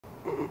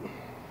Well,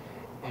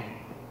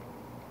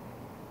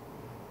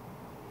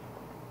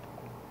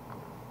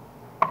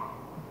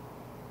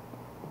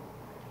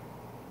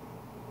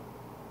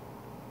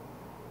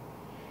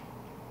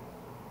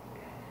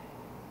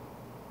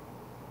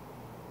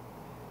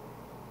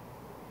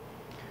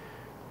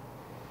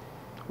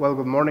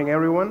 good morning,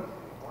 everyone.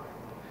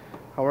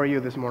 How are you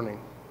this morning?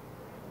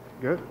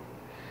 Good?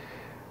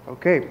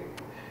 Okay.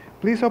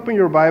 Please open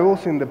your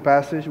Bibles in the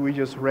passage we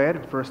just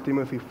read, 1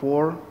 Timothy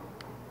 4,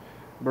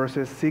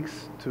 verses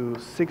 6 to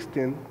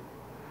 16.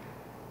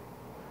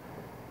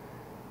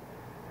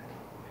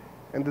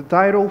 And the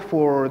title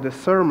for the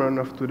sermon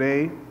of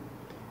today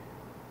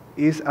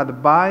is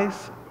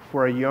Advice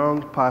for a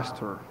Young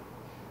Pastor.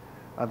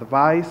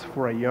 Advice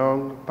for a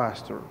Young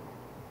Pastor.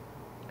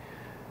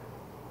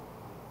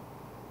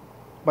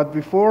 But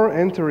before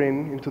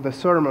entering into the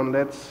sermon,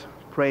 let's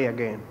pray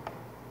again.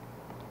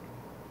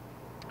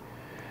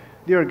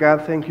 Dear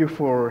God, thank you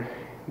for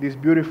this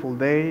beautiful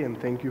day, and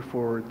thank you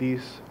for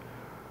this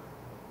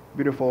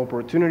beautiful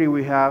opportunity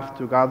we have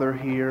to gather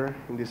here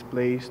in this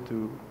place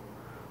to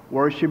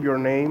worship your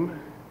name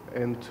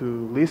and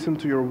to listen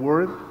to your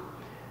word.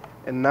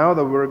 And now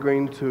that we're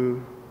going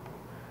to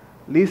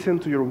listen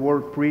to your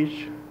word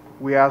preached,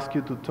 we ask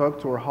you to talk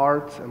to our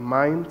hearts and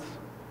minds.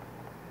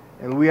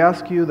 And we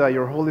ask you that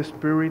your Holy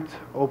Spirit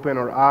open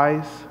our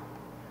eyes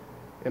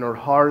and our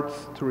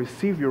hearts to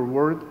receive your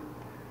word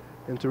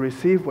and to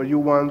receive what you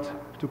want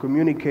to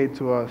communicate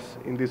to us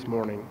in this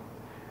morning.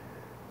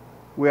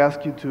 We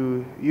ask you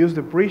to use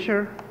the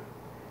preacher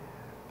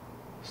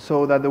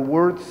so that the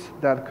words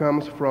that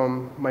comes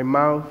from my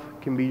mouth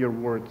can be your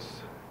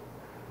words.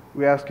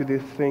 We ask you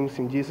these things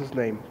in Jesus'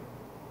 name.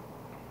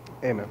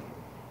 Amen.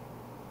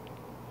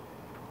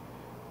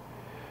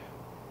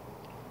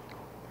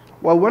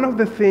 Well, one of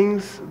the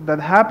things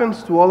that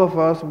happens to all of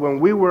us when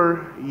we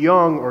were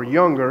young or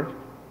younger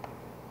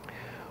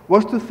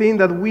was to think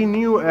that we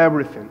knew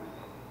everything.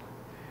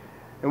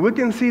 And we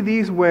can see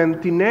this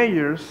when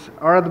teenagers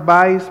are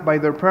advised by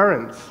their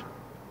parents.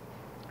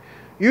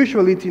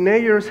 Usually,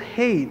 teenagers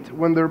hate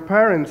when their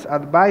parents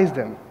advise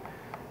them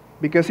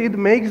because it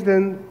makes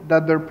them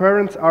that their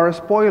parents are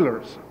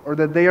spoilers or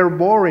that they are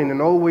boring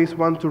and always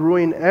want to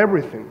ruin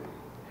everything.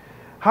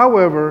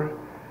 However,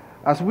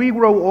 as we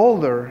grow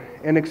older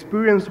and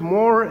experience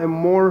more and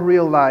more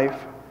real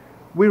life,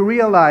 we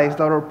realize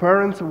that our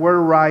parents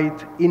were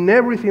right in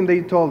everything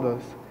they told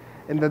us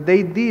and that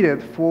they did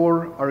it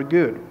for our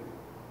good.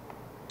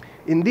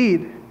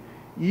 Indeed,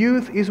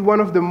 youth is one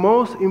of the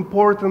most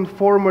important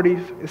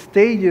formative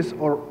stages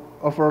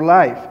of our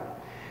life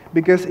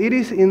because it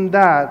is in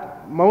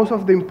that most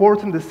of the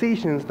important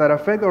decisions that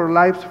affect our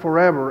lives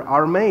forever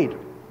are made.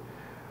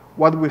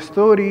 What we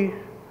study,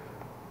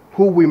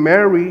 who we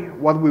marry,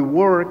 what we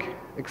work,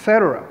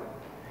 etc.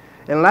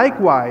 And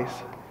likewise,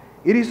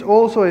 it is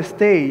also a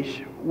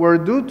stage where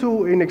due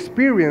to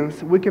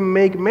inexperience, we can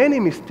make many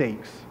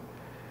mistakes,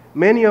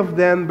 many of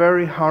them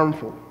very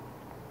harmful.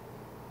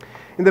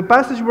 In the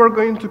passage we're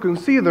going to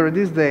consider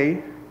this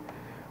day,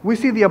 we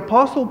see the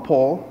Apostle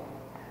Paul,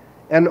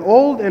 an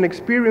old and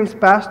experienced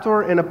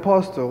pastor and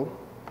apostle,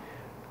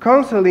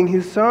 counseling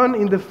his son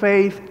in the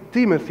faith,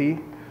 Timothy,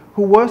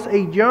 who was a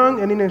young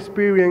and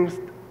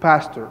inexperienced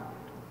pastor.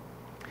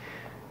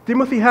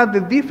 Timothy had the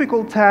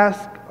difficult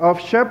task of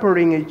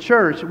shepherding a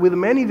church with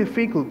many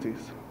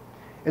difficulties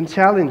and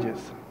challenges,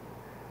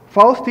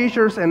 false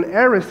teachers and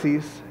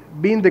heresies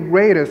being the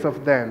greatest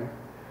of them.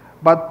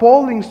 But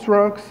Paul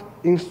instructs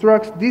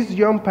this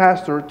young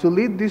pastor to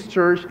lead this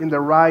church in the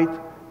right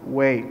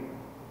way.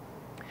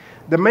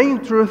 The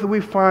main truth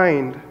we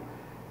find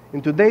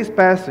in today's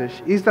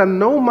passage is that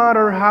no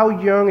matter how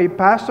young a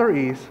pastor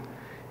is,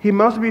 he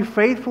must be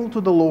faithful to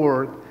the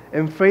Lord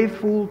and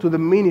faithful to the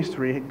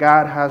ministry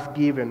God has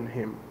given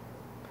him.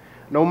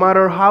 No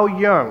matter how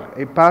young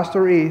a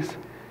pastor is,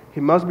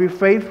 he must be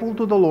faithful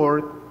to the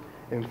Lord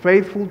and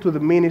faithful to the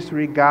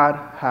ministry God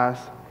has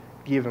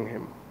given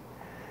him.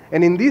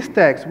 And in this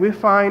text, we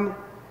find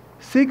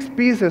 6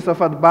 pieces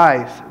of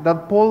advice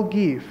that Paul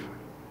gives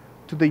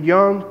to the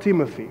young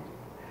Timothy,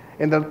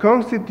 and that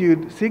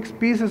constitute 6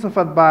 pieces of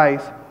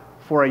advice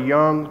for a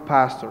young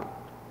pastor.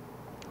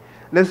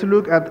 Let's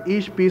look at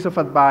each piece of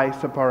advice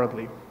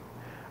separately.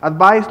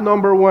 Advice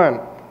number 1,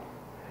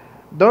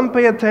 don't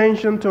pay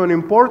attention to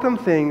unimportant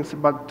things,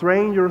 but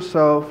train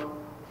yourself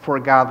for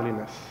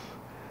godliness.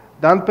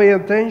 Don't pay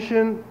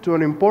attention to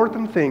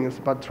unimportant things,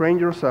 but train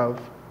yourself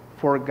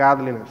for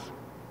godliness.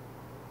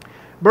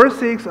 Verse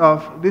 6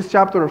 of this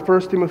chapter of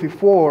 1 Timothy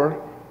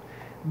 4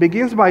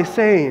 begins by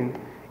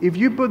saying, if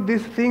you put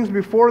these things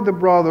before the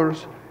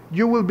brothers,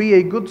 you will be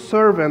a good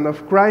servant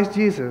of Christ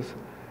Jesus,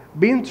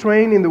 being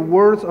trained in the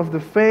words of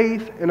the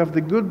faith and of the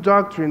good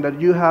doctrine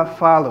that you have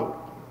followed.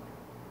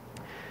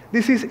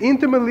 This is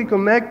intimately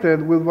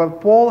connected with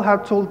what Paul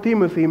had told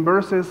Timothy in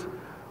verses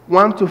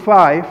 1 to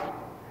 5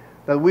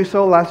 that we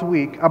saw last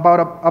week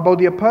about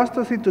the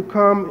apostasy to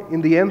come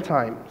in the end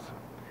times.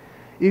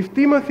 If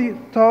Timothy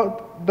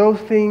taught those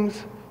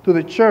things to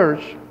the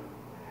church,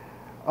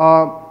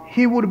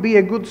 he would be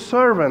a good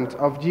servant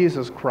of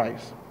Jesus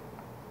Christ.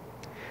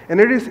 And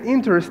it is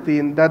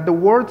interesting that the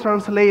word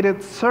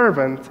translated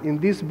servant in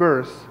this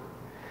verse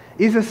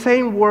is the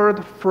same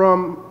word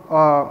for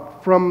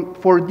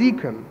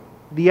deacon,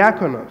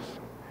 diakonos.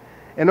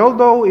 And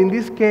although in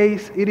this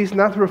case it is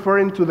not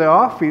referring to the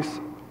office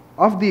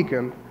of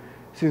deacon,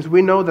 since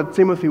we know that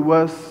Timothy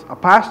was a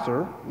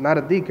pastor, not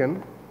a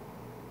deacon,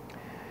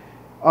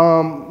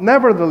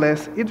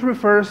 nevertheless, it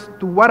refers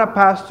to what a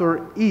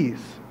pastor is.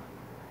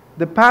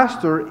 The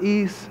pastor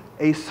is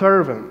a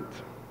servant.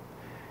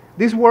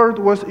 This word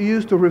was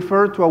used to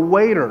refer to a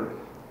waiter,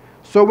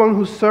 someone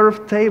who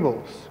served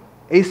tables,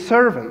 a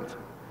servant.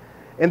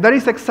 And that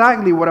is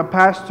exactly what a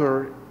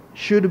pastor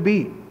should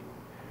be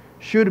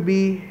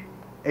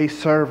a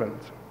servant.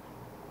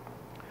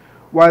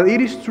 While it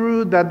is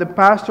true that the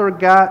pastor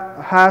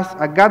has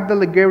a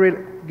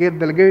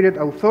God-delegated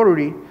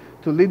authority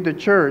to lead the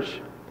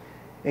church,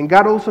 and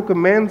God also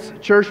commands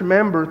church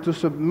members to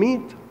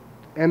submit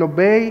and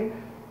obey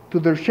to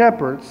their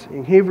shepherds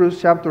in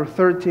Hebrews chapter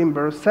 13,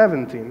 verse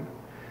 17,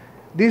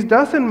 this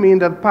doesn't mean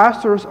that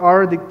pastors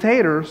are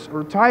dictators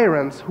or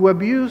tyrants who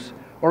abuse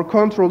or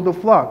control the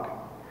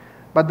flock,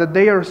 but that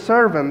they are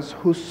servants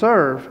who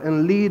serve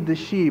and lead the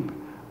sheep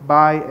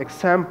by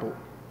example.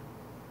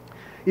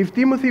 If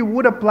Timothy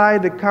would apply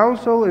the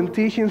counsel and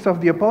teachings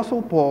of the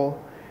Apostle Paul,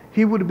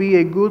 he would be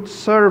a good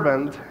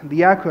servant,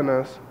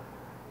 diakonos,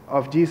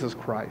 of Jesus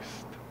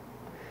Christ.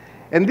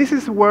 And this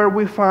is where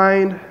we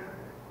find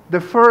the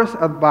first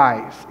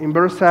advice in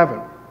verse 7.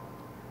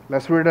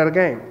 Let's read that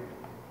again.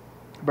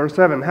 Verse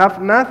 7,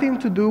 have nothing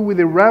to do with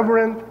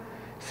irreverent,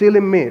 silly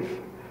myth.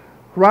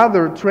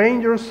 Rather, train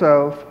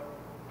yourself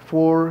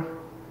for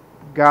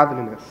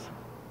godliness.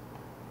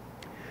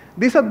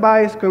 This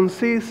advice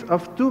consists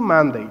of two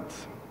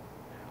mandates.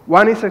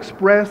 One is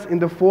expressed in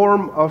the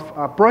form of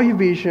a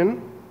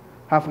prohibition,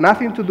 have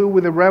nothing to do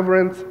with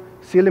irreverent,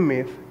 silly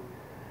myth,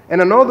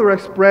 and another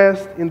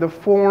expressed in the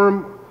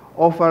form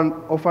of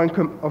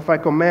a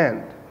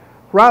command.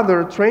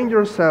 Rather, train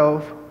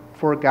yourself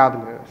for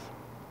godliness.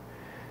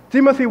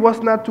 Timothy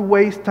was not to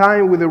waste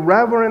time with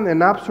irreverent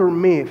and absurd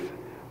myth,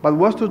 but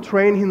was to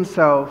train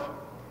himself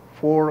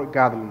for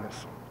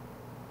godliness.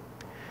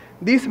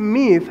 This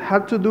myth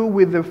had to do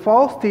with the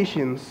false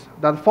teachings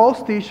that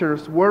false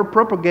teachers were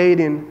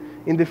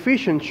propagating in the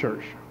Ephesian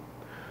church.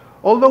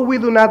 Although we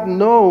do not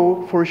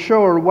know for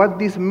sure what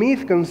this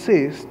myth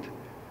consists,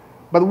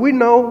 but we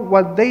know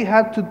what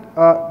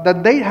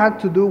that they had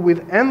to do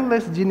with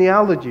endless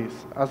genealogies,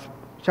 as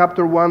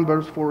chapter 1,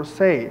 verse 4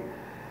 say,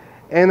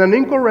 and an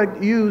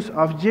incorrect use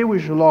of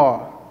Jewish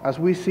law, as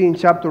we see in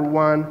chapter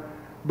 1,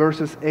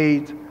 verses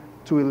 8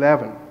 to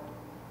 11.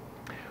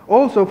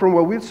 Also, from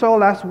what we saw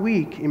last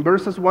week in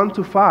verses 1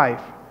 to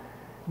 5,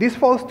 this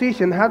false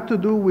teaching had to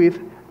do with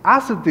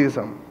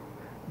asceticism,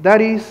 that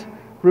is,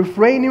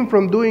 refraining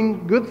from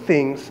doing good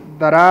things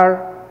that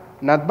are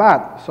not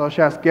bad, such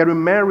as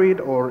getting married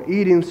or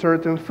eating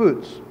certain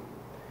foods.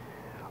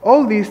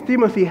 All this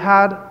Timothy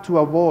had to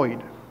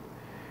avoid.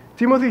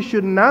 Timothy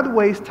should not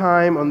waste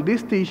time on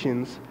these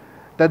teachings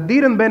that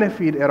didn't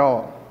benefit at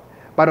all,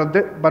 but on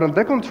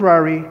the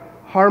contrary,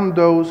 harm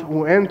those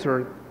who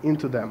entered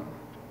into them.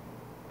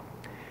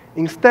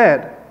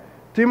 Instead,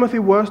 Timothy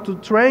was to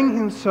train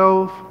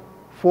himself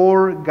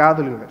for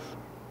godliness.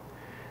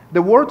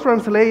 The word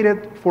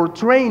translated for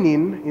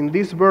training in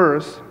this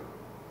verse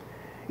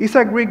is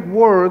a Greek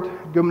word,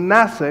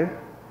 gymnase,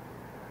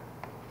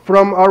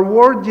 from our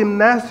word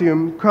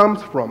gymnasium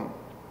comes from,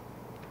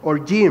 or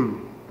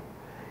gym.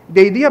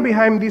 The idea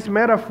behind this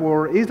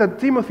metaphor is that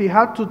Timothy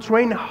had to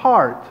train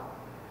hard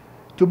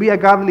to be a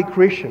godly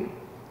Christian,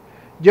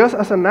 just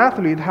as an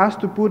athlete has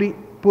to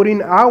put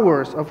in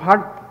hours of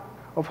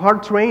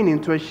hard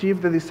training to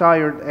achieve the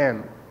desired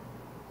end.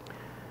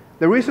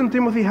 The reason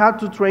Timothy had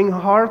to train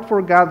hard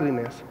for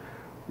godliness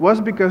was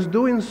because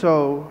doing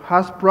so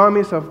has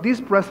promise of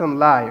this present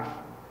life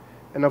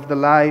and of the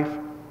life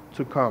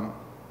to come.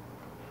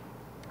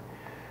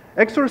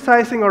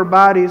 Exercising our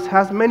bodies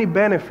has many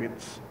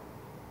benefits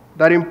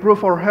that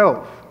improve our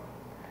health.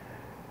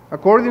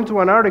 According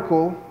to an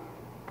article,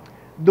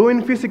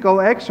 doing physical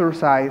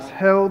exercise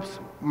helps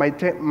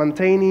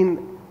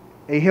maintaining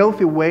a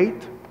healthy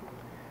weight,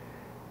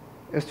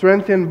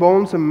 strengthen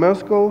bones and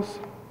muscles,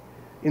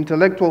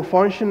 intellectual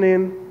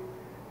functioning,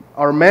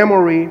 our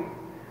memory,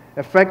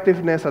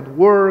 effectiveness at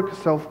work,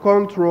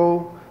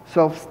 self-control,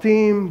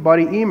 self-esteem,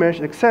 body image,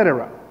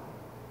 etc.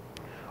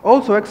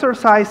 Also,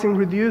 exercising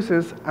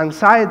reduces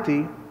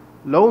anxiety,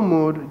 low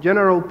mood,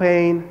 general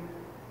pain,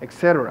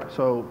 etc.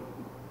 So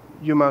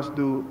you must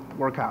do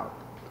workout.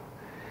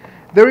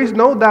 There is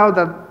no doubt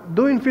that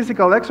doing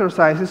physical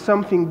exercise is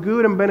something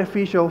good and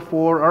beneficial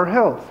for our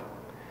health.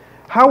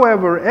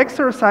 However,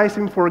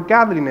 exercising for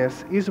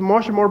godliness is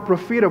much more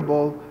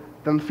profitable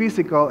than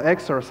physical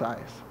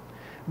exercise,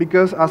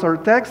 because as our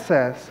text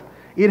says,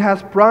 it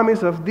has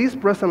promise of this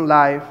present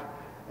life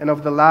and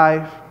of the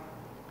life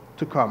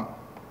to come.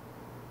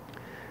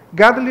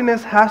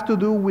 Godliness has to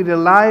do with a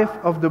life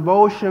of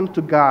devotion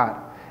to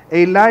God,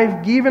 a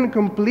life given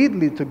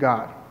completely to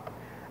God.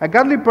 A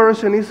godly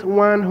person is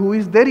one who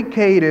is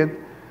dedicated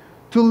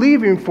to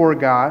living for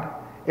God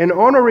and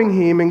honoring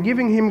Him and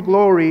giving Him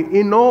glory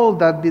in all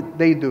that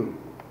they do.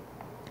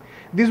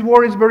 This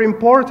word is very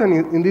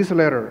important in this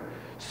letter,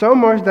 so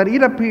much that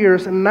it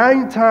appears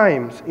 9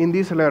 times in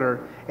this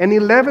letter and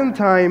 11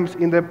 times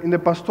in the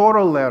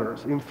pastoral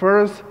letters, in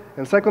 1st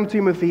and 2nd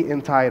Timothy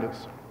and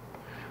Titus.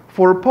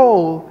 For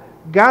Paul,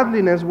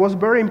 godliness was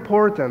very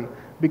important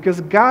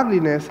because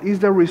godliness is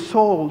the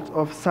result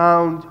of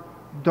sound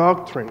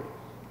doctrine.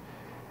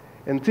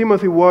 And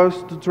Timothy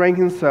was to train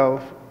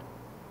himself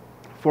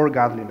for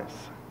godliness.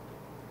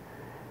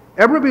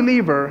 Every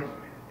believer,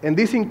 and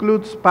this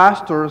includes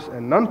pastors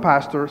and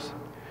non-pastors,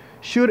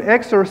 should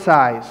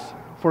exercise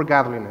for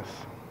godliness.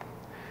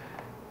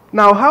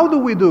 Now, how do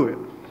we do it?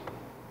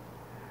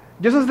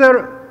 Just as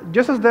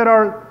there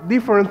are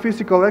different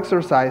physical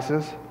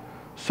exercises,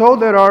 so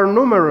there are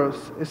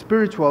numerous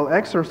spiritual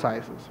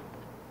exercises.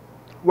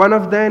 One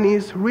of them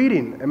is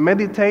reading and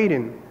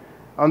meditating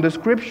on the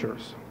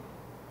Scriptures.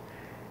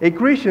 A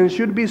Christian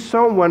should be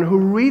someone who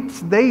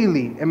reads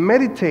daily and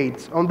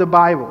meditates on the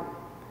Bible.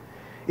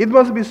 It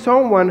must be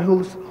someone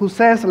who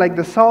says, like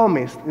the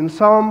psalmist in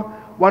Psalm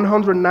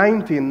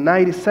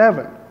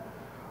 119:97,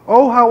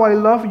 "Oh, how I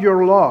love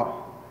your law!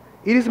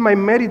 It is my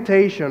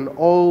meditation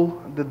all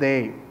the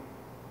day."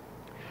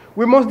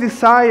 We must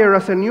desire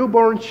as a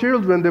newborn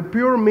children the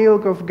pure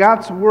milk of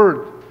God's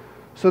Word,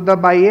 so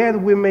that by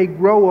it we may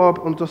grow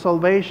up unto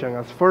salvation,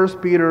 as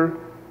 1 Peter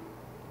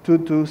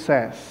 2:2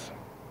 says.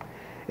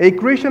 A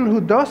Christian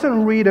who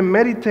doesn't read and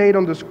meditate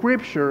on the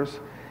Scriptures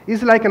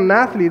is like an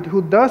athlete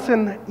who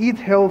doesn't eat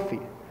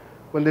healthy.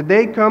 When the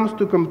day comes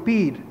to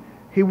compete,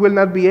 he will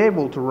not be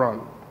able to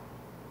run.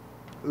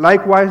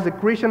 Likewise, the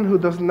Christian who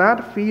does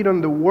not feed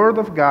on the Word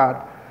of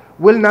God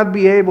will not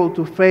be able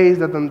to face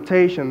the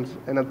temptations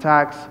and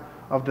attacks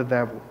of the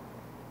devil.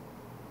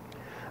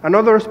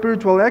 Another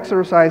spiritual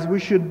exercise we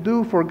should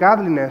do for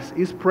godliness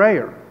is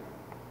prayer.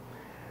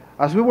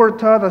 As we were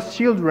taught as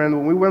children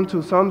when we went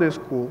to Sunday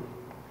school,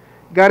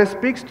 God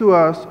speaks to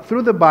us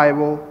through the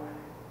Bible,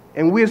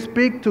 and we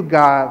speak to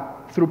God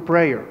through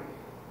prayer.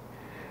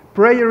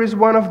 Prayer is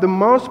one of the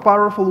most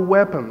powerful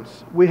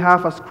weapons we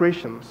have as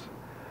Christians,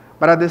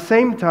 but at the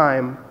same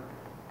time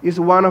is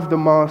one of the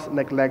most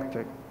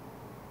neglected.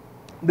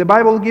 The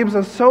Bible gives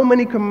us so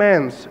many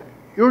commands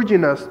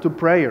urging us to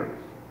prayer.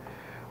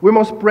 We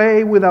must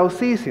pray without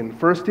ceasing,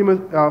 1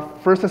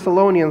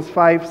 Thessalonians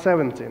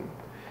 5:17.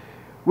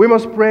 We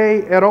must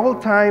pray at all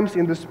times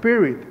in the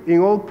Spirit,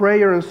 in all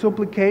prayer and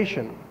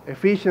supplication,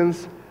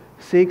 Ephesians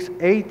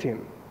 6:18.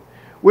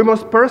 We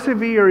must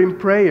persevere in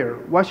prayer,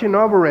 watching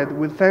over it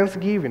with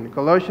thanksgiving,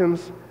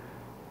 Colossians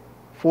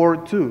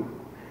 4:2.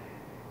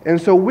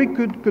 And so we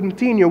could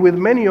continue with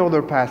many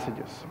other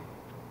passages.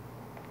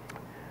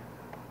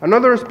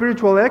 Another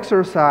spiritual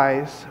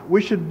exercise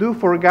we should do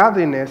for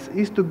godliness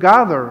is to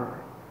gather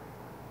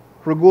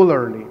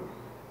regularly.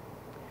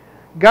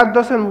 God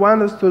doesn't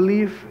want us to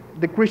live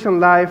the Christian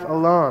life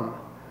alone,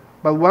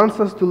 but wants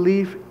us to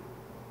live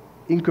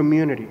in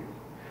community.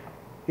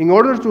 In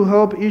order to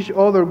help each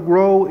other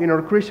grow in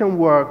our Christian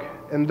work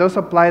and thus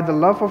apply the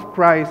love of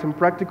Christ in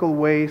practical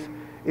ways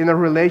in our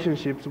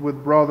relationships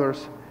with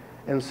brothers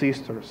and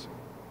sisters.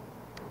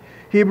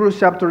 Hebrews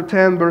chapter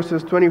 10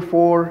 verses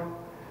 24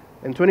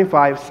 and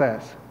 25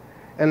 says,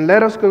 "And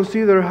let us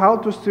consider how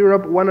to stir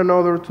up one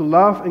another to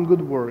love and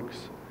good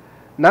works,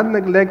 not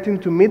neglecting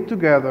to meet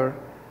together,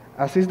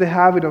 as is the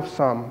habit of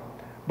some,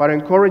 but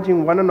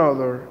encouraging one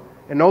another,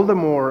 and all the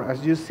more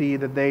as you see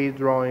the day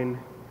drawing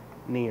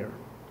near."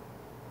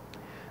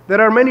 There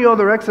are many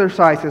other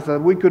exercises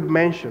that we could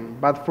mention,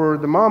 but for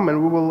the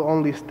moment we will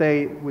only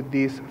stay with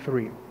these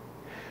 3.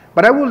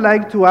 But I would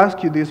like to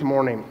ask you this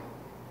morning,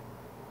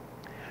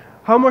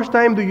 how much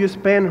time do you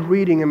spend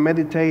reading and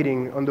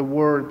meditating on the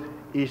Word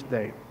each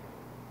day?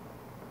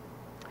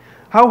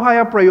 How high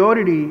a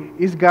priority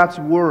is God's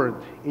Word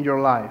in your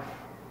life?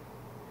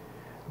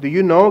 Do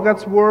you know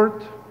God's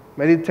Word?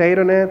 Meditate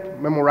on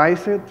it?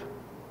 Memorize it?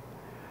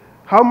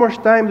 How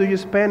much time do you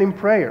spend in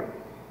prayer?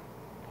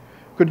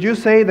 Could you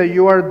say that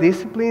you are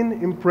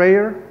disciplined in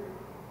prayer,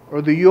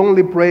 or do you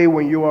only pray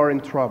when you are in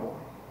trouble?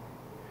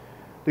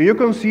 Do you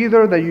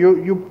consider that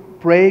you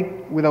pray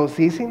without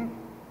ceasing?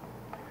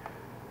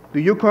 Do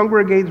you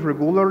congregate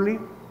regularly?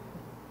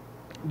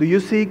 Do you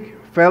seek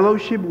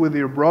fellowship with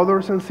your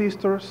brothers and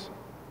sisters?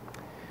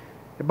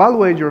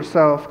 Evaluate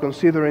yourself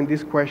considering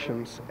these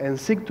questions and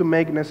seek to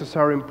make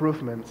necessary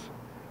improvements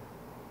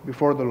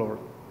before the Lord.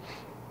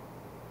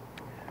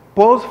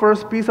 Paul's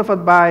first piece of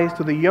advice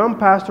to the young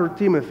pastor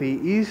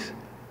Timothy is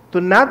to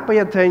not pay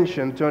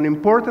attention to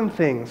unimportant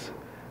things,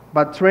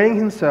 but train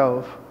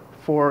himself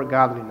for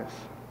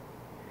godliness.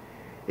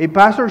 A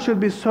pastor should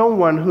be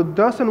someone who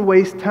doesn't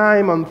waste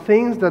time on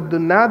things that do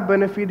not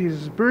benefit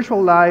his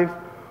spiritual life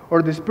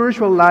or the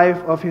spiritual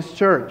life of his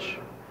church.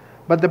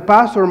 But the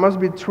pastor must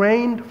be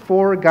trained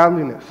for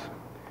godliness.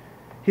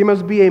 He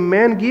must be a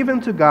man given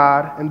to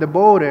God and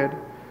devoted,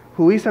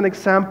 who is an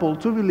example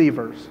to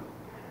believers,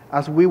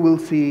 as we will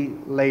see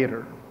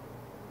later.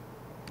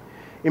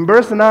 In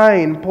verse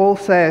 9, Paul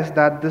says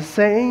that the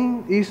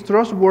saying is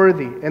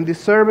trustworthy and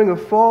deserving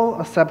of full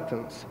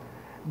acceptance.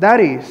 That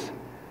is,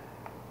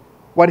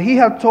 what he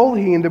had told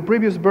him in the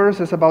previous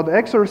verses about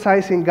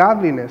exercising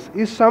godliness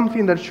is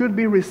something that should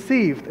be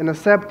received and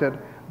accepted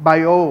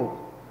by all,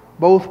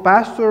 both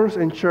pastors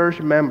and church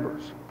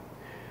members.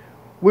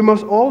 We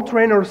must all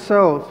train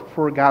ourselves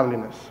for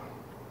godliness.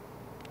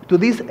 To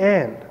this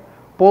end,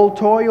 Paul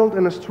toiled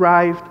and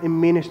strived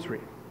in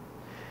ministry.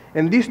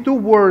 And these two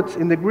words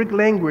in the Greek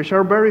language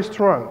are very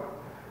strong.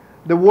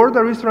 The word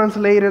that is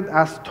translated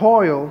as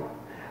toil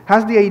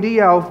has the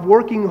idea of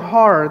working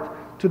hard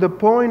to the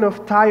point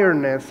of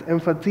tiredness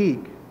and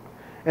fatigue.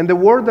 And the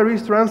word that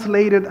is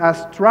translated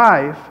as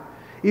strive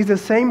is the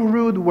same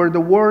root where the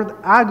word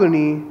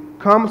agony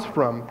comes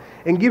from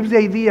and gives the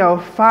idea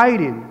of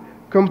fighting,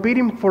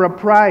 competing for a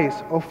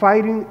prize, or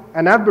fighting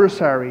an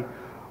adversary,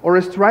 or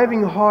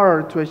striving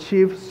hard to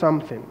achieve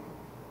something.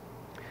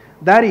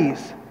 That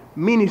is,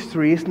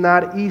 ministry is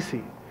not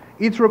easy.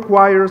 It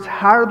requires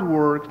hard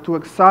work to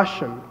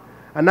exhaustion,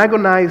 an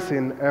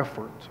agonizing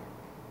effort.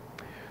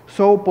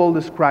 So Paul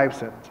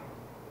describes it.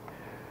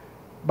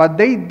 But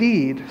they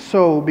did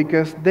so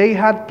because they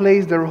had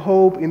placed their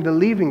hope in the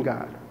living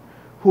God,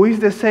 who is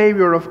the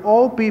Savior of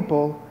all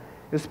people,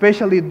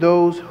 especially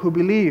those who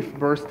believe.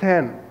 Verse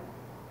 10.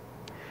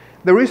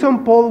 The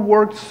reason Paul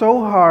worked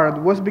so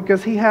hard was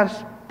because he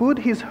has put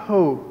his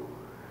hope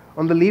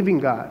on the living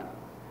God.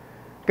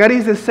 God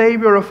is the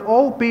Savior of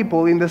all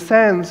people in the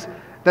sense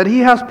that he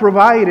has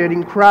provided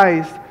in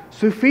Christ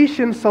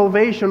sufficient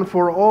salvation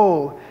for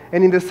all,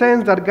 and in the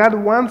sense that God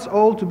wants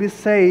all to be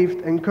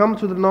saved and come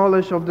to the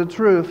knowledge of the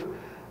truth,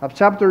 as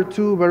chapter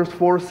 2, verse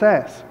 4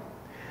 says.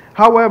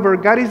 However,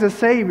 God is the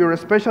Savior,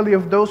 especially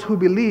of those who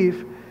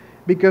believe,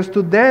 because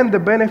to them the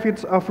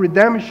benefits of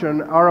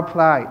redemption are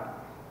applied.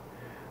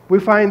 We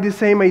find the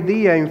same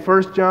idea in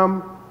 1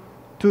 John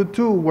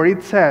 2:2, where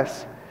it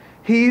says,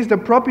 He is the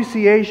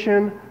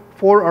propitiation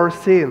for our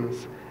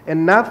sins,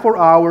 and not for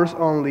ours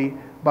only,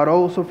 but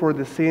also for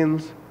the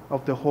sins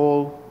of the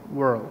whole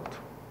world.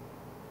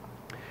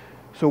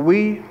 So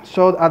we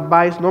saw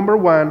advice number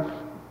 1.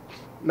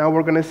 Now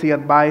we're going to see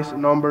advice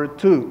number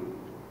 2.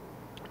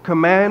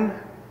 Command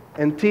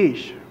and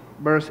teach,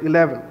 verse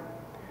 11.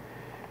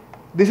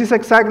 This is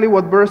exactly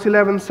what verse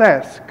 11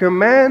 says.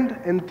 Command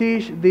and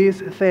teach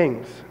these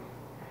things.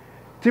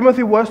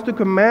 Timothy was to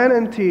command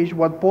and teach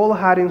what Paul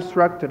had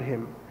instructed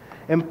him.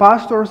 And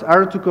pastors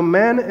are to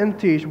command and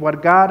teach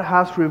what God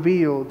has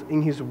revealed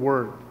in His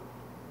Word.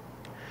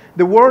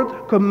 The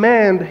word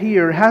command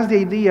here has the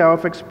idea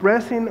of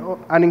expressing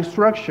an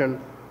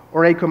instruction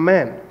or a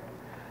command.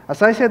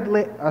 As I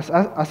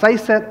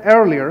said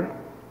earlier,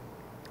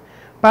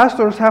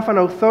 pastors have an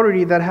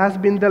authority that has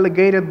been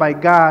delegated by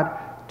God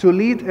to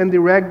lead and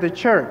direct the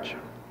church.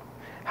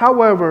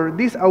 However,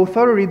 this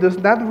authority does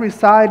not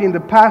reside in the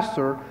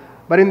pastor,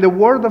 but in the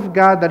Word of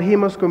God that he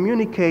must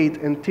communicate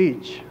and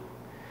teach.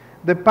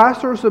 The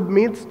pastor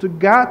submits to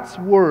God's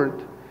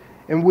Word,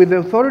 and with the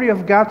authority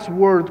of God's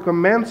Word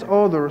commands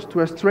others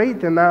to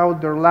straighten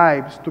out their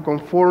lives to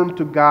conform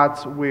to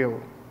God's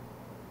will.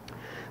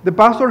 The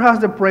pastor has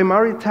the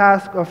primary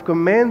task of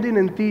commanding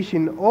and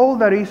teaching all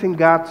that is in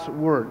God's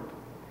Word.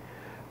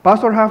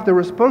 Pastors have the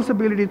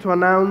responsibility to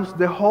announce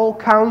the whole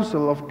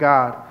counsel of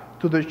God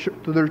to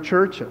their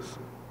churches.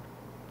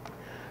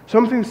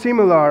 Something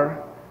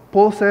similar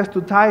Paul says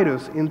to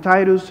Titus in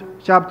Titus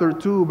chapter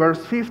 2,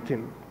 verse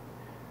 15,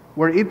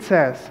 where it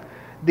says,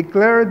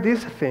 Declare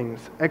these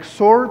things,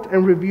 exhort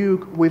and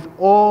rebuke with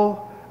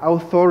all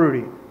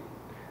authority.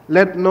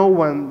 Let no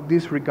one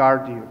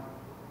disregard you.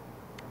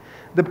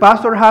 The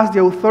pastor has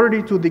the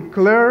authority to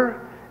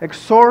declare,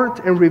 exhort,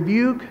 and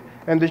rebuke,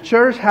 and the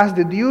church has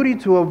the duty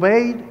to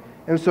obey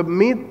and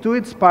submit to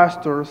its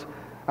pastors,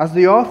 as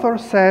the author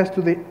says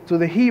to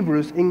the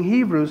Hebrews in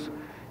Hebrews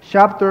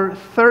chapter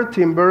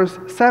 13, verse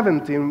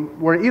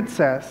 17, where it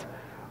says,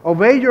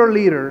 Obey your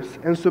leaders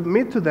and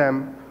submit to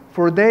them,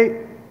 for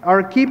they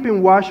are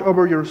keeping watch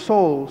over your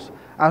souls,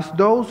 as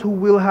those who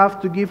will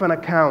have to give an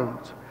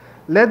account.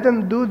 Let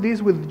them do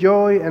this with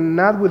joy and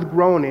not with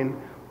groaning,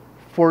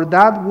 for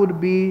that would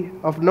be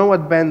of no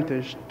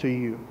advantage to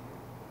you.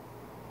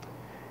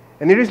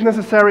 And it is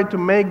necessary to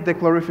make the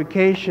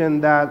clarification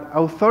that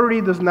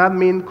authority does not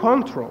mean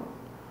control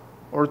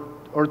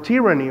or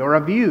tyranny or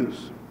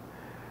abuse.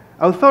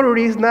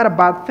 Authority is not a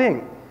bad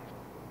thing.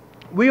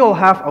 We all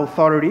have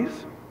authorities,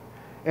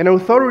 and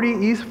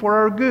authority is for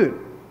our good.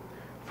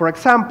 For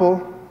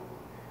example,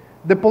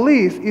 the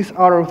police is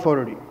our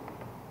authority,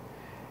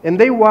 and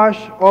they watch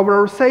over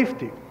our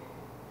safety.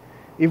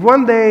 If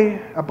one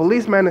day a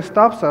policeman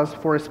stops us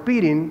for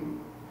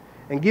speeding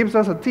and gives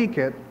us a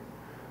ticket,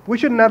 we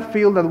should not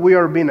feel that we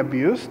are being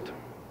abused,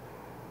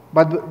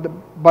 but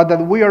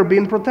that we are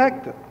being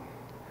protected.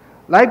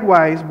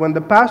 Likewise, when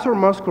the pastor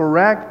must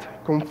correct,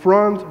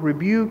 confront,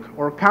 rebuke,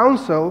 or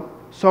counsel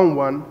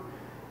someone,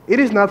 it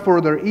is not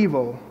for their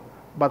evil,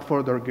 but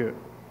for their good.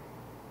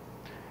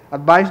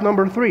 Advice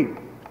number 3.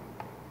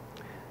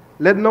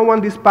 Let no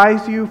one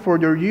despise you for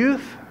your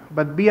youth,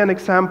 but be an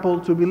example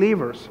to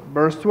believers.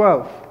 Verse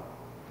 12.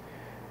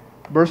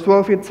 Verse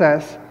 12 it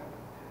says,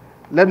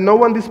 let no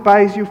one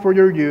despise you for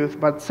your youth,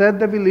 but set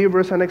the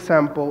believers an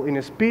example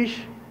in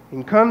speech,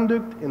 in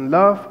conduct, in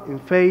love, in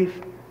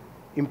faith,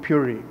 in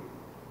purity.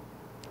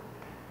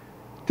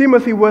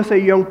 Timothy was a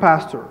young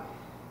pastor.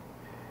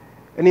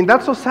 And in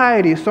that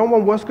society,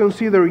 someone was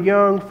considered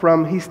young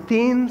from his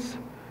teens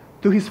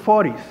to his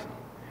 40s.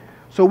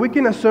 So we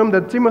can assume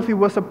that Timothy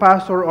was a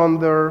pastor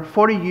under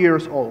 40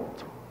 years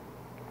old.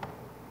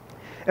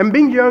 And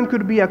being young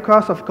could be a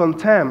cause of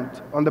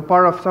contempt on the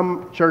part of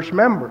some church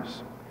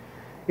members.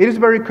 It is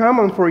very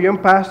common for young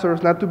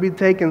pastors not to be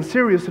taken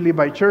seriously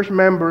by church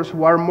members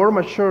who are more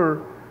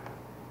mature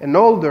and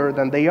older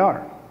than they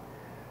are.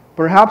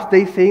 Perhaps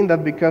they think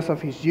that because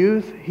of his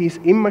youth, he is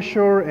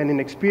immature and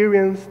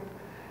inexperienced,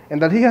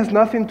 and that he has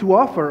nothing to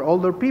offer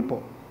older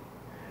people.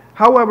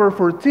 However,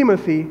 for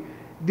Timothy,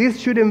 this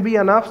shouldn't be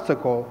an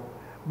obstacle,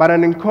 but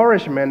an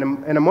encouragement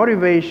and a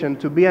motivation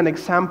to be an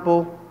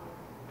example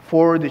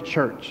for the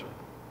church.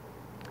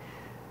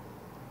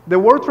 The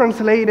word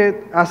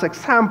translated as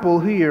example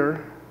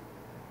here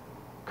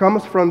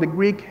comes from the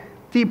Greek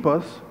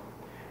typos,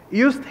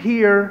 used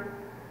here,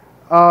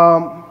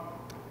 and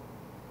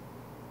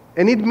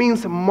it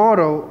means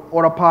model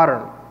or a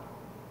pattern.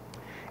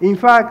 In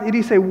fact, it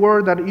is a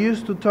word that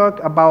used to talk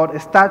about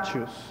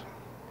statues.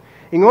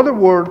 In other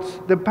words,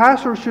 the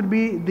pastor should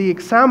be the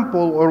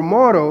example or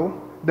model,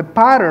 the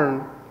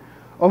pattern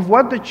of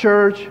what the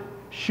church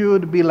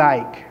should be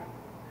like.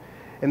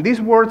 And these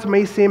words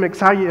may seem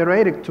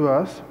exaggerated to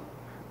us,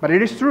 but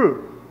it is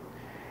true.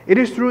 It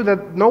is true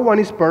that no one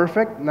is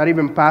perfect, not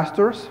even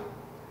pastors.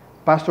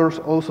 Pastors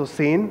also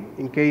sin,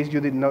 in case you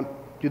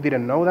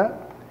didn't know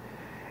that.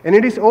 And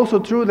it is also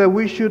true that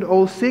we should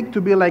all seek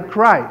to be like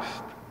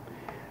Christ.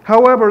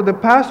 However, the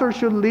pastor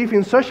should live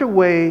in such a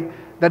way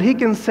that he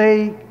can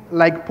say,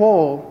 like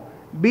Paul,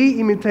 be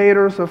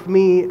imitators of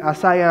me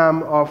as I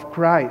am of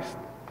Christ.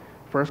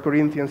 1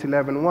 Corinthians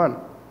 11:1.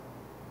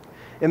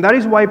 And that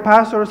is why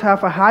pastors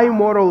have a high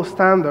moral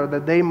standard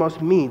that they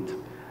must meet,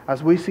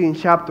 as we see in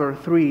chapter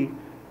 3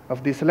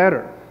 of this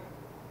letter.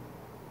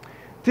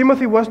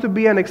 Timothy was to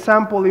be an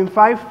example in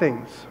 5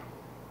 things.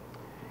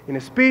 In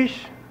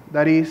speech,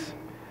 that is,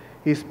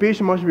 his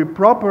speech must be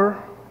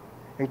proper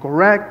and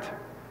correct,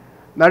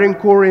 not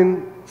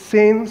incurring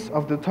sins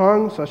of the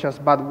tongue, such as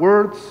bad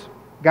words,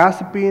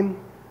 gossiping,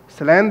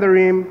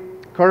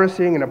 slandering,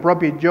 cursing,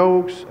 inappropriate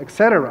jokes,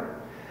 etc.,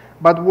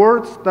 but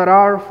words that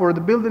are for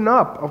the building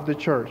up of the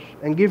church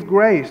and give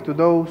grace to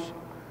those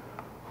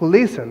who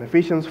listen.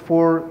 Ephesians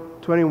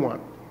 4:29.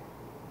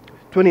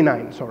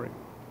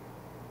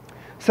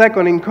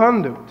 Second, in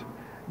conduct,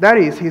 that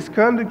is, his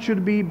conduct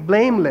should be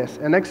blameless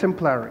and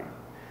exemplary.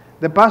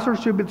 The pastor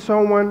should be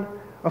someone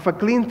of a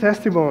clean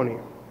testimony,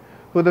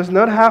 who does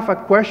not have a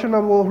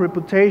questionable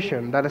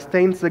reputation that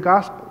stains the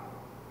gospel.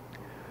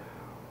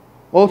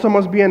 Also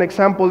must be an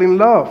example in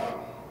love.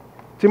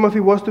 Timothy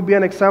was to be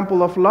an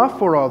example of love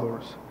for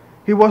others.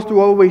 He was to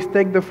always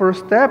take the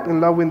first step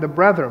in loving the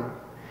brethren,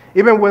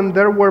 even when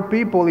there were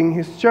people in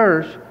his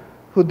church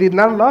who did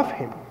not love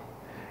him.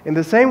 In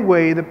the same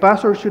way, the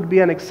pastor should be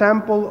an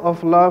example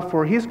of love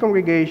for his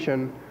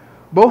congregation,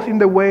 both in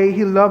the way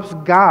he loves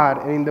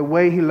God and in the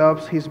way he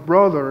loves his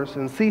brothers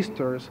and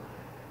sisters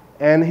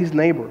and his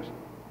neighbors.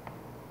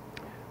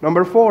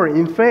 Number 4,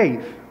 in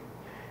faith.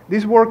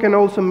 This word can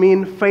also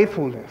mean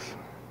faithfulness.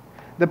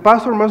 The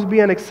pastor must be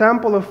an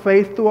example of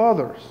faith to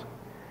others.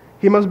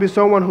 He must be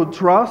someone who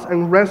trusts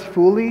and rests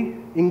fully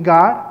in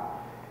God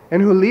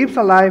and who lives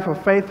a life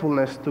of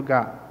faithfulness to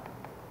God.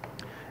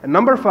 And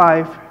number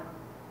 5,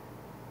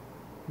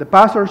 the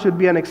pastor should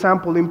be an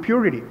example in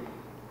purity.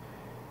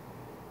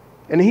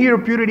 And here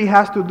purity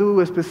has to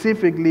do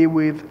specifically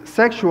with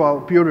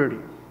sexual purity.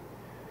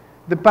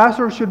 The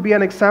pastor should be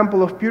an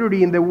example of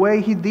purity in the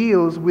way he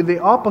deals with the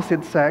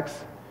opposite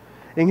sex,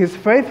 in his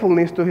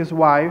faithfulness to his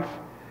wife,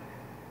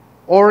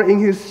 or in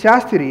his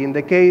chastity in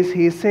the case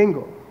he is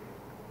single.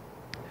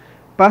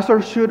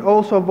 Pastors should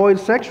also avoid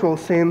sexual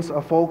sins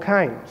of all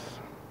kinds.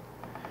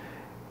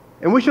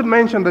 And we should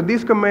mention that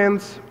these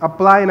commands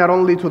apply not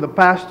only to the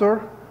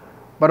pastor,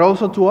 but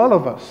also to all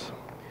of us.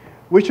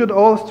 We should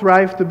all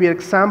strive to be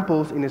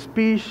examples in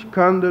speech,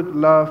 conduct,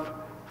 love,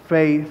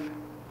 faith,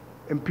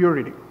 and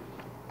purity.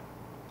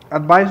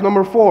 Advice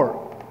number 4,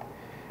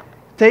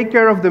 take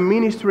care of the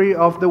ministry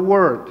of the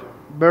word.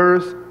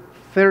 Verse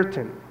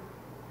 13.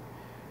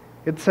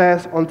 It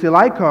says, until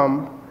I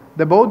come,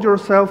 devote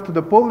yourself to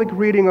the public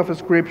reading of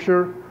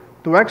Scripture,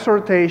 to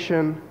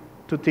exhortation,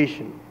 to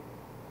teaching.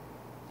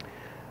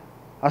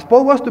 As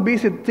Paul was to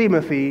visit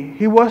Timothy,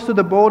 he was to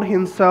devote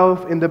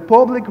himself in the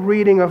public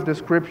reading of the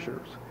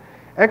Scriptures,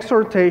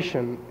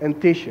 exhortation,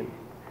 and teaching.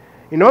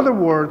 In other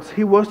words,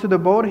 he was to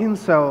devote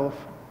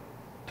himself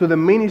to the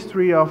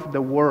ministry of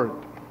the Word.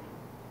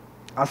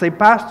 As a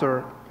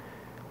pastor,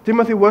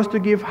 Timothy was to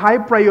give high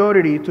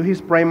priority to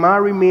his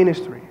primary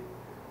ministry,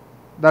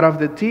 that of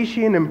the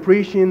teaching and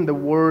preaching the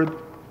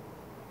Word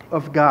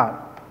of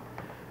God.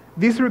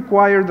 This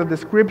required that the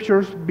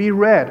scriptures be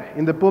read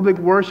in the public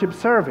worship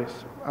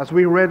service, as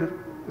we read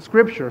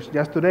scriptures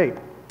just today.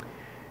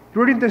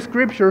 Reading the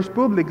scriptures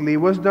publicly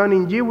was done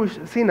in Jewish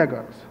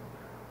synagogues,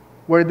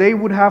 where they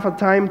would have a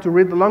time to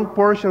read long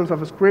portions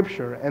of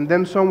scripture, and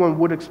then someone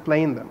would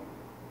explain them.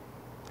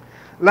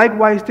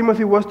 Likewise,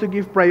 Timothy was to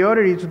give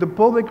priority to the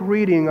public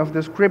reading of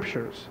the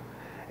scriptures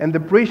and the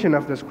preaching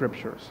of the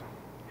scriptures.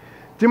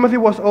 Timothy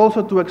was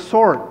also to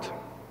exhort,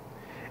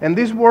 and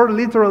this word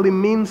literally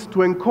means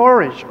to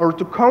encourage or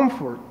to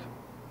comfort,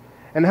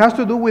 and has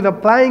to do with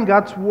applying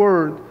God's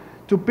word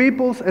to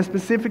people's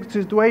specific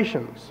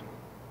situations.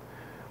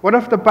 One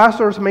of the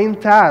pastor's main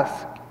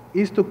tasks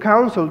is to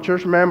counsel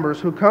church members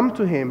who come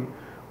to him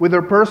with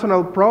their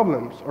personal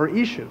problems or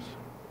issues.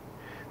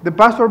 The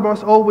pastor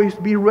must always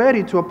be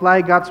ready to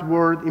apply God's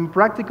word in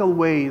practical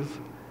ways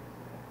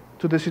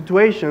to the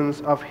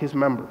situations of his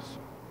members.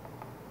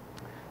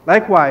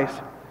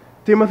 Likewise,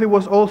 Timothy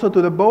was also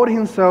to devote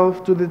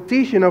himself to the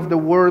teaching of the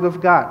Word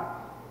of God.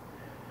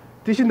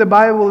 Teaching the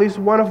Bible is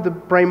one of the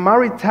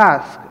primary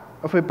tasks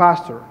of a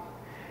pastor.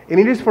 And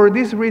it is for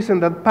this reason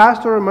that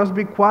pastor must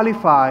be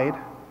qualified,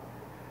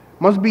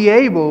 must be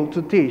able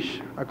to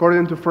teach,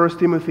 according to 1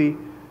 Timothy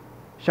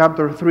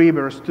chapter 3,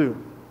 verse 2.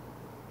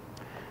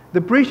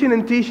 The preaching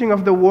and teaching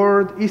of the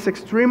Word is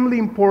extremely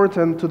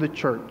important to the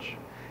church,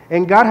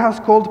 and God has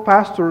called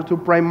pastors to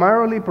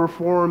primarily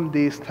perform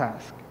this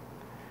task.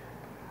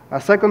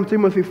 As 2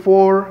 Timothy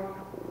 4,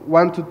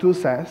 1-2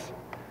 says,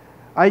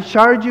 I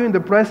charge you in the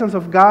presence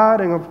of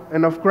God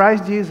and of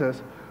Christ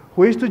Jesus,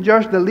 who is to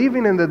judge the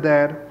living and the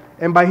dead,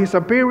 and by his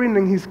appearing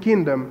in his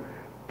kingdom,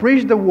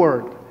 preach the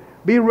word.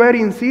 Be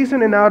ready in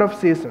season and out of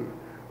season.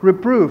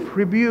 Reprove,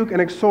 rebuke, and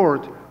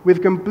exhort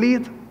with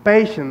complete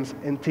patience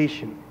and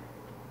teaching.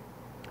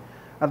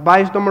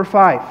 Advice number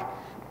 5,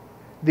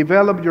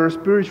 develop your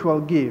spiritual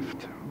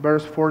gift.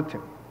 Verse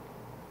 14.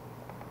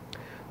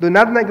 Do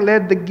not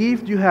neglect the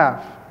gift you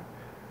have,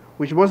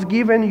 which was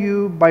given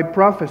you by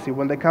prophecy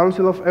when the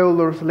council of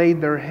elders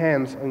laid their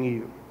hands on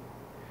you.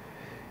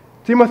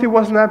 Timothy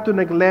was not to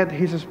neglect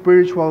his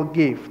spiritual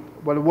gift,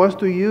 but was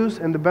to use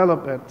and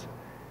develop it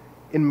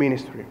in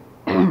ministry.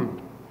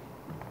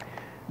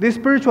 This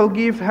spiritual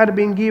gift had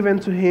been given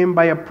to him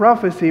by a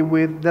prophecy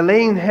with the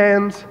laying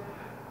hands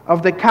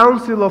of the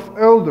council of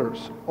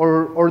elders,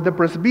 or the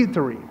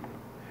presbytery.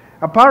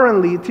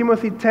 Apparently,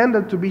 Timothy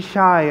tended to be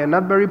shy and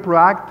not very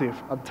proactive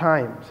at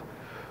times.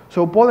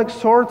 So Paul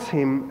exhorts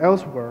him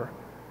elsewhere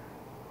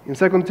in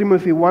 2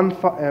 Timothy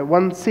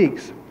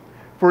 1:6.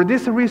 For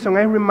this reason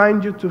I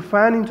remind you to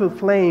fan into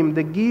flame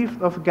the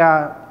gift of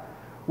God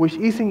which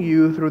is in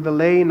you through the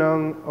laying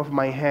on of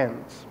my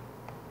hands.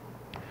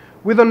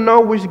 We don't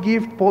know which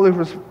gift Paul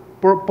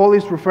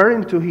is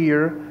referring to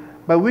here,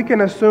 but we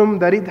can assume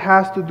that it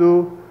has to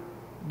do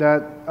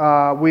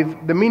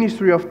with the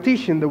ministry of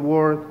teaching the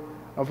Word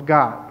of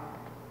God.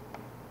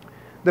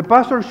 The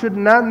pastor should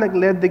not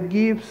neglect the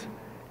gifts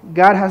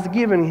God has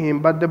given him,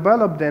 but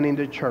develop them in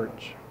the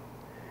church.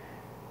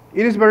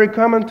 It is very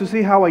common to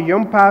see how a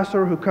young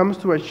pastor who comes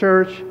to a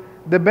church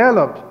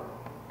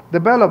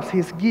develops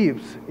his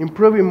gifts,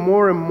 improving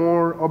more and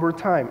more over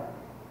time.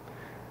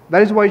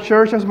 That is why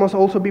churches must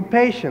also be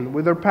patient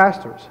with their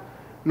pastors,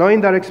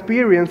 knowing that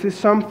experience is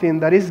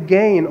something that is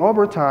gained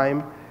over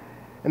time,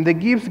 and the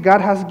gifts God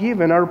has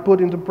given are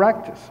put into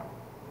practice.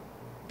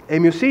 A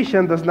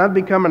musician does not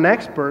become an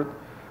expert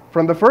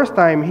from the first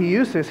time he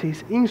uses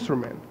his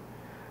instrument,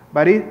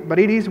 but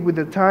it is with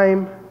the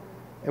time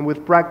and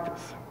with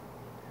practice.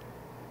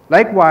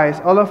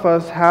 Likewise, all of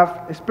us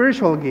have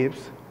spiritual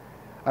gifts,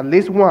 at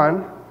least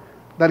one,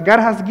 that God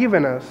has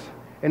given us,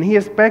 and He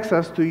expects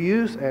us to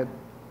use it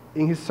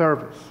in His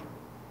service.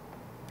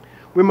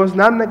 We must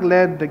not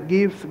neglect the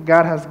gifts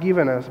God has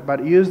given us,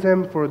 but use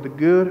them for the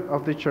good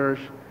of the church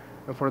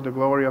and for the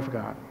glory of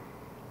God.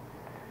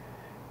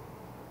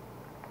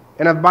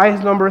 And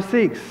advice number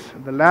 6,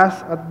 the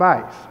last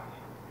advice.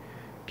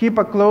 Keep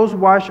a close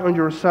watch on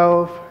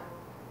yourself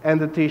and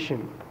the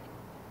teaching.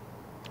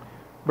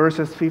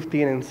 Verses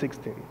 15 and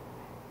 16.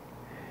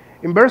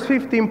 In verse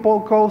 15,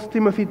 Paul calls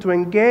Timothy to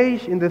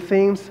engage in the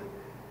things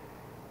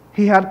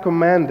he had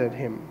commanded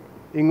him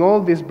in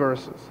all these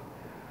verses,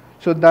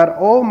 so that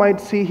all might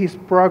see his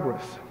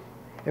progress.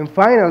 And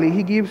finally,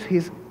 he gives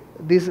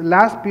this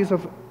last piece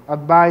of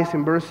advice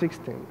in verse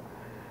 16.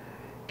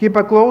 Keep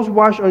a close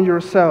watch on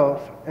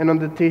yourself and on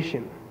the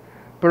teaching.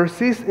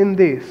 Persist in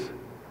this,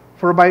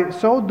 for by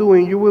so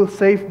doing you will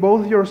save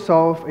both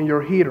yourself and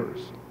your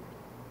hearers.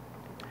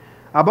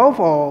 Above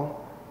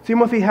all,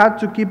 Timothy had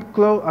to keep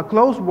a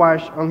close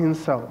watch on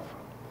himself.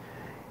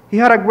 He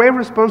had a great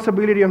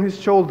responsibility on his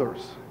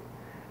shoulders,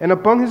 and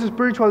upon his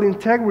spiritual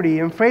integrity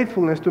and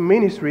faithfulness to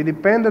ministry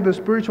depended the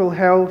spiritual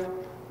health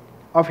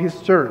of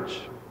his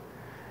church.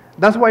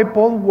 That's why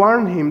Paul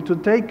warned him to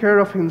take care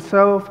of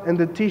himself and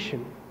the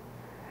teaching.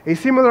 A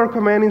similar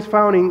command is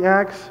found in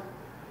Acts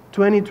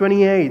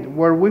 20:28,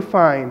 where we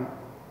find,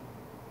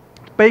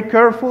 pay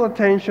careful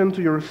attention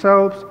to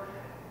yourselves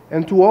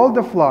and to all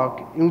the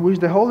flock in which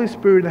the Holy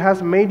Spirit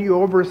has made you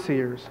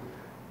overseers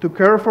to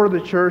care for the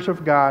church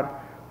of God,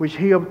 which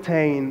he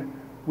obtained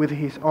with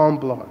his own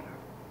blood.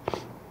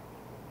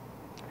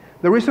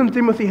 The reason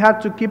Timothy had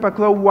to keep a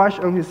close watch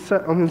on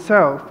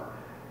himself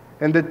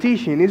and the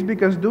teaching is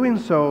because doing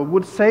so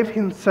would save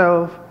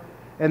himself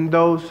and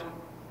those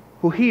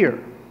who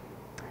hear.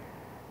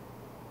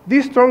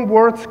 These strong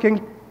words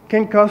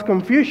can cause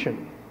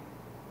confusion.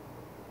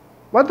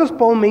 What does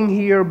Paul mean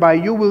here by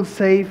you will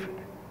save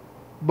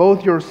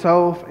both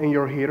yourself and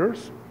your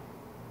hearers?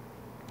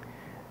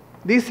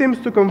 This seems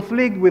to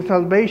conflict with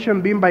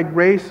salvation being by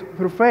grace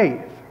through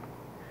faith.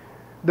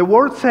 The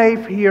word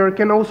save here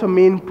can also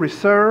mean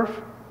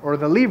preserve or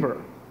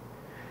deliver.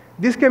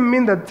 This can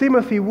mean that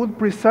Timothy would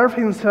preserve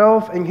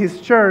himself and his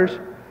church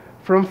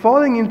from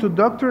falling into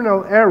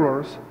doctrinal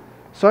errors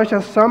such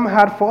as some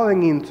had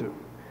fallen into.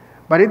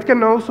 But it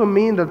can also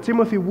mean that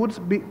Timothy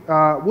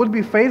would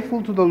be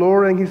faithful to the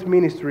Lord and his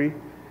ministry,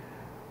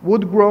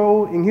 would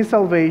grow in his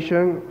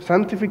salvation,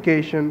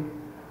 sanctification,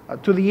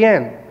 to the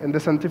end, and the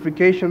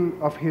sanctification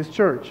of his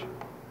church.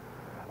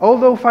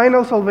 Although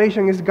final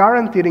salvation is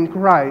guaranteed in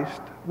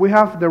Christ, we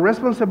have the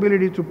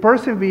responsibility to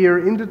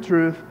persevere in the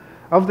truth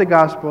of the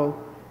gospel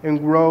and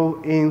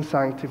grow in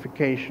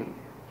sanctification.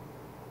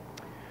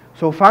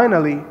 So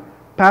finally,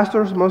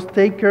 pastors must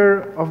take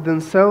care of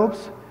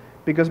themselves,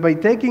 because by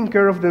taking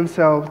care of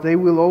themselves, they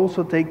will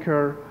also take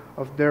care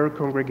of their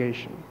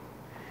congregation.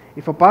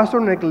 If a pastor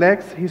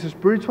neglects his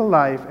spiritual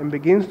life and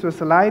begins to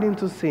slide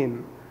into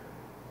sin,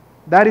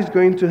 that is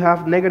going to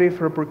have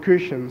negative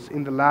repercussions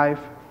in the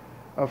life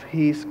of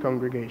his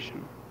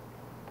congregation.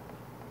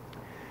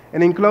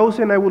 And in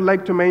closing, I would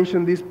like to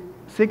mention these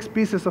 6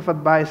 pieces of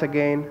advice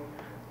again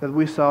that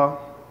we saw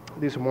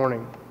this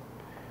morning.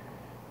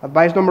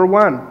 Advice number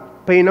 1,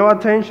 pay no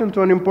attention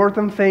to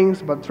unimportant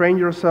things, but train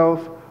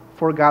yourself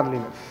for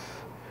godliness.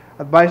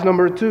 Advice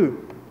number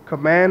 2,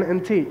 command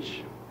and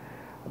teach.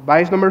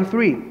 Advice number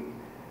 3,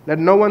 let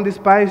no one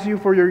despise you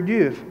for your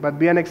youth, but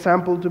be an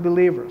example to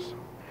believers.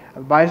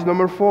 Advice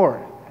number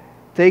 4,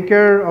 take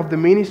care of the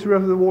ministry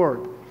of the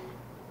word.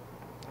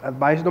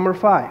 Advice number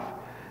 5,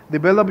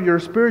 develop your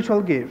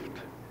spiritual gift.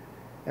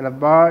 And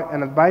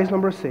advice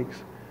number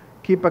 6,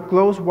 keep a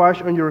close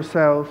watch on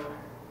yourself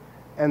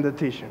and the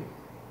teaching.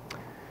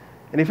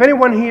 And if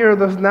anyone here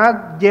does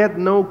not yet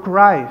know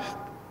Christ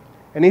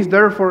and is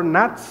therefore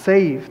not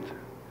saved,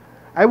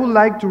 I would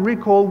like to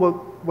recall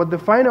what the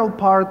final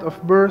part of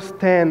verse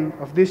 10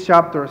 of this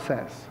chapter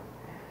says.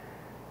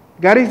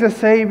 God is the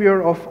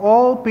Savior of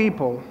all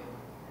people,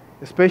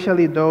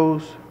 especially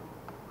those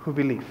who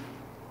believe.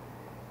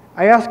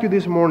 I ask you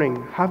this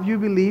morning, have you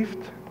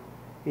believed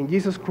in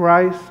Jesus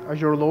Christ as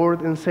your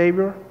Lord and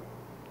Savior?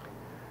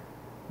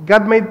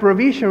 God made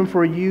provision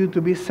for you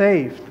to be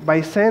saved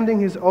by sending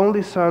His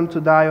only Son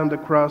to die on the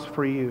cross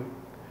for you.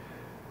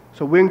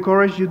 So we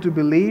encourage you to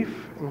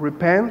believe and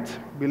repent,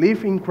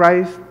 believe in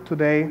Christ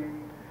today,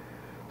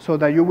 so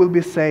that you will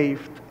be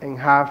saved and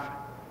have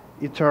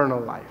eternal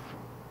life.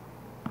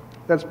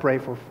 Let's pray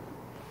for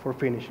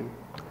finishing.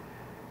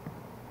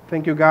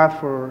 Thank you, God,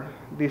 for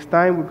this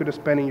time we could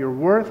spend in your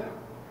word.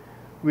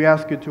 We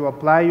ask you to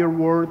apply your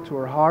word to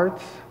our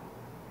hearts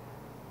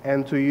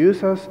and to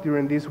use us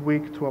during this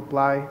week to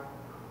apply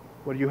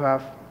what you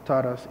have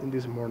taught us in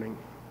this morning.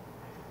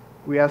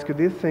 We ask you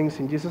these things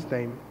in Jesus'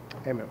 name.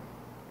 Amen.